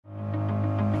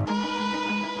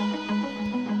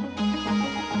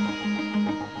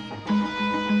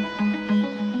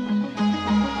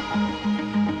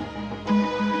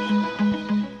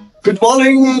Good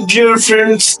morning, dear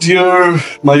friends, dear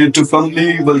my YouTube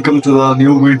family. Welcome to the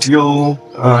new video.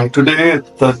 Today,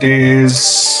 the day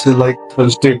is like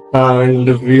Thursday, and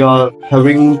we are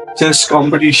having chess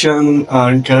competition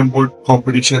and carrom board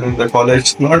competition in the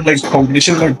college. Not like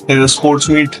competition, but a sports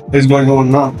meet is going on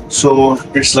now. So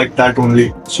it's like that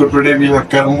only. So today we have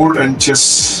carrom board and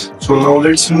chess. So now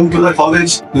let's move to the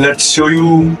college. Let's show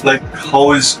you like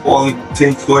how is all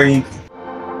things going.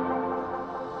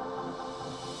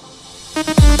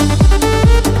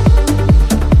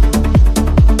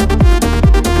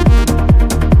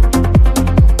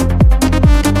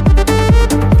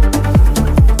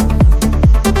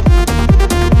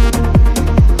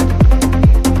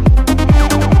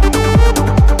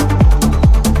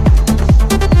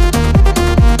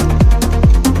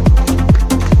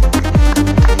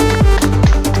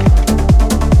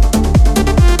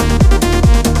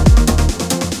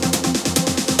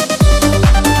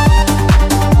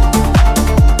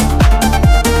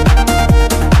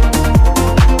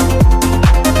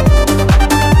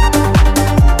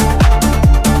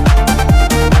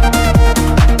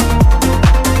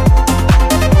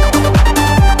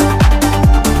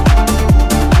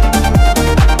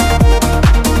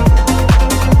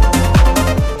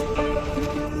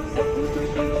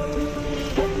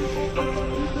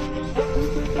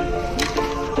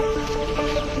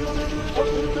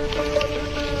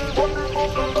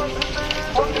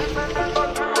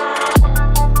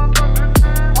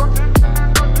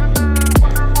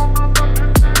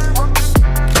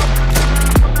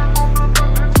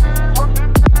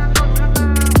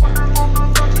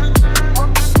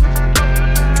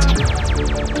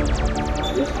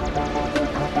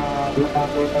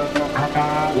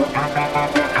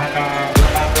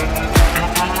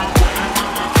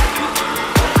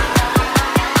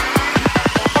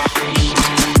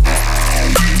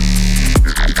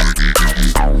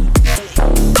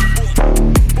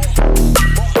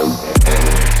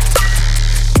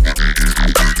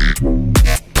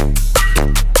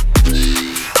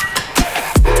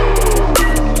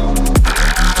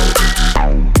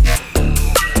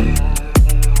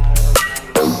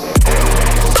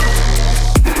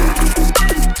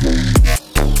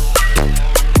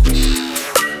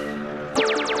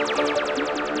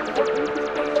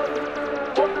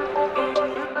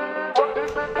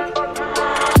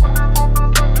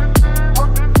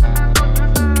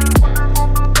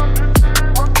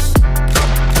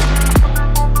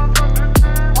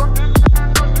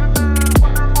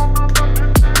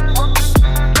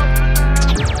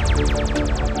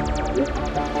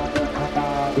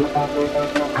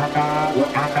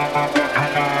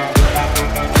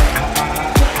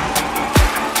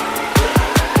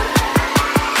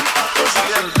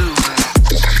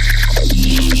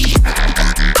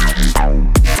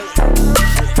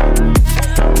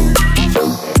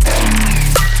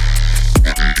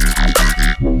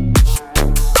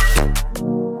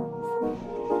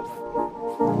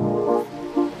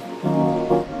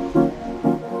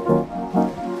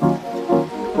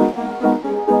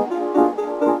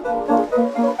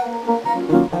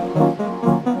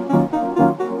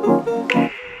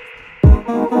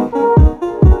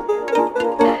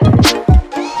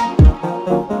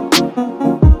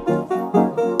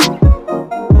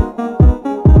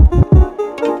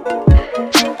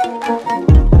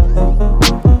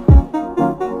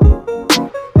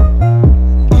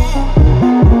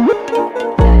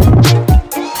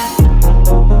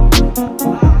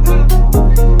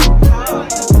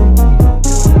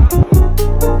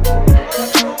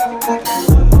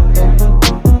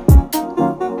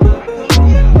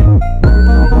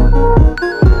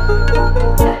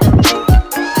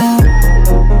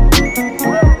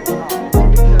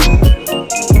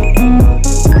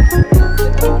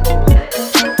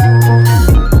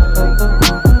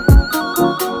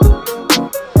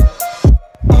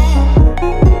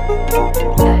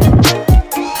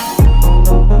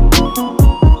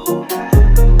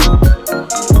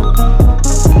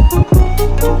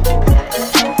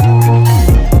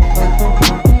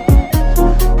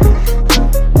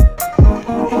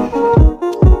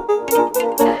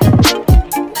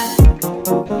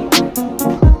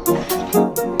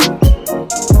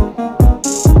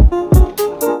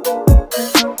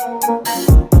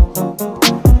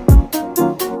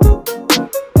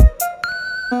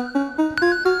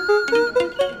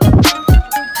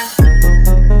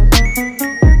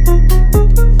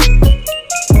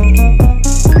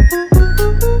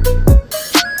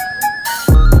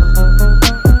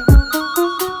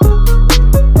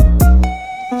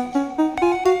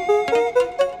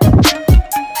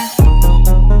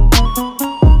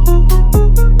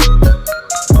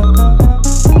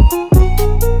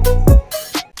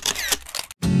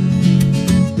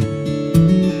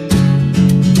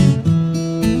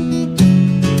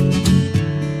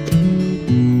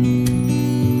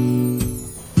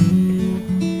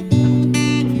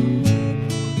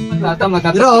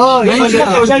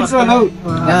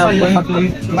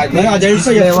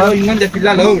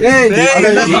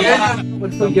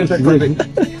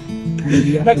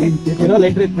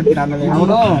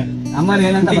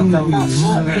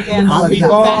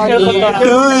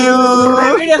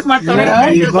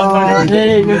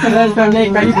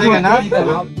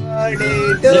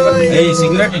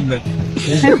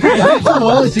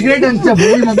 Cigarette ಅಂತ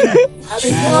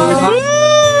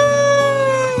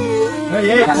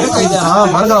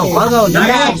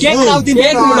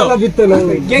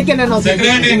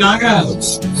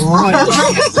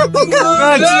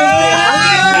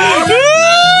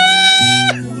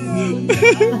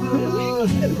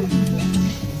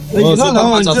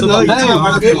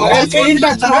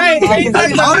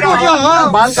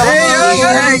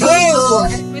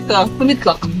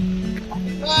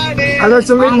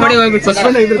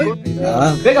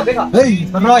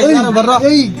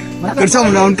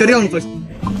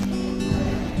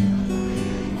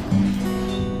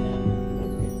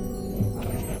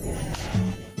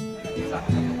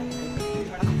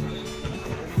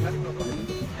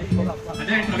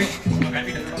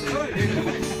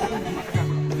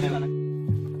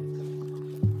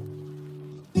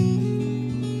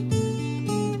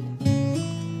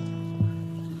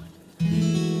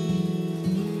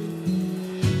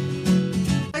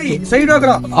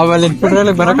ಅವೆಲ್ಲ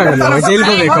ಇಟ್ಬಿಟ್ರೆ ಬರಕ್ಕಾಗಲ್ಲ ಜೈಲ್ಗೆ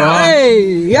ಹೋಗ್ಬೇಕು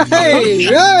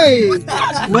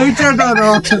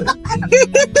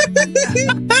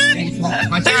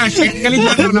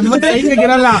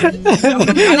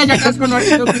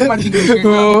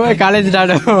college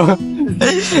ಡಾಡು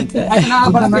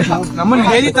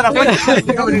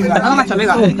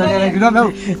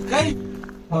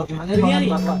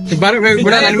ಬರ್ಬೇಕು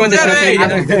ಬಿಡ ನನ್ಗೊಂದು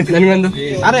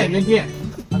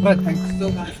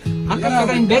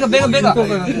ಬೇಗ ಬೇಗ ಬೇಗ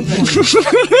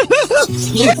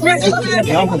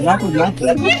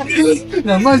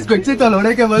ನಮ್ಮ ಸ್ಪೆಕ್ಸ್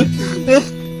ಹೊಡಕ್ಕೆ ಬಲ್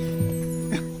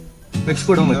ಸ್ಪೆಕ್ಸ್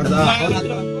ಕೊಡು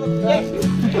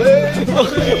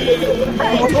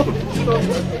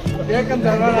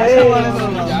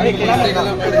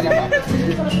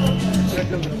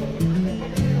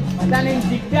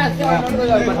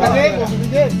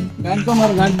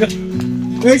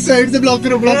एक साइड से ब्लॉक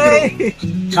करो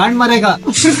कांड मारेगा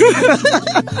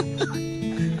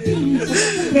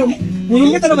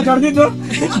ನಿಮಗೆ ತರ ಮಾತಾಡ್ತಿದ್ದು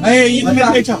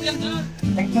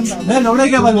मैं लौड़े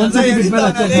के बाद ಒಂದ್ಸತಿ ಬಿಸ್ಮೇಲೆ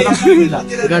ಹಚ್ಚಿಲ್ಲ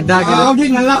ಗಡ್ಡ ಹಾಕಿಲ್ಲ ಹೋಗಿ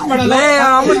ನಲ್ಲ ಮಾಡಲ್ಲ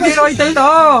ಅಮ್ಮ ನೀರು ಹೋಯ್ತೈತೋ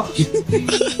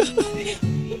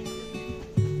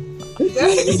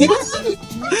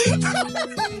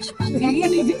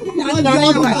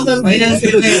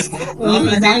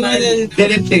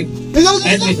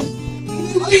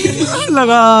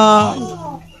लगा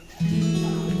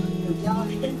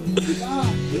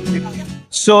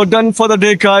So done for the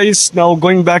day, guys. Now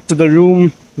going back to the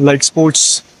room, like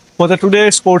sports. For the today,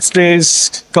 sports day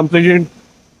is completed,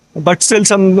 but still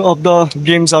some of the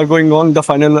games are going on, the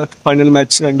final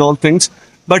match and all things.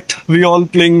 But we all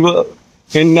playing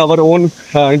in our own,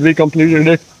 and we completed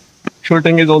it.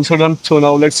 Shooting is also done. So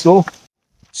now let's go.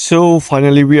 So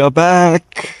finally we are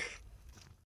back.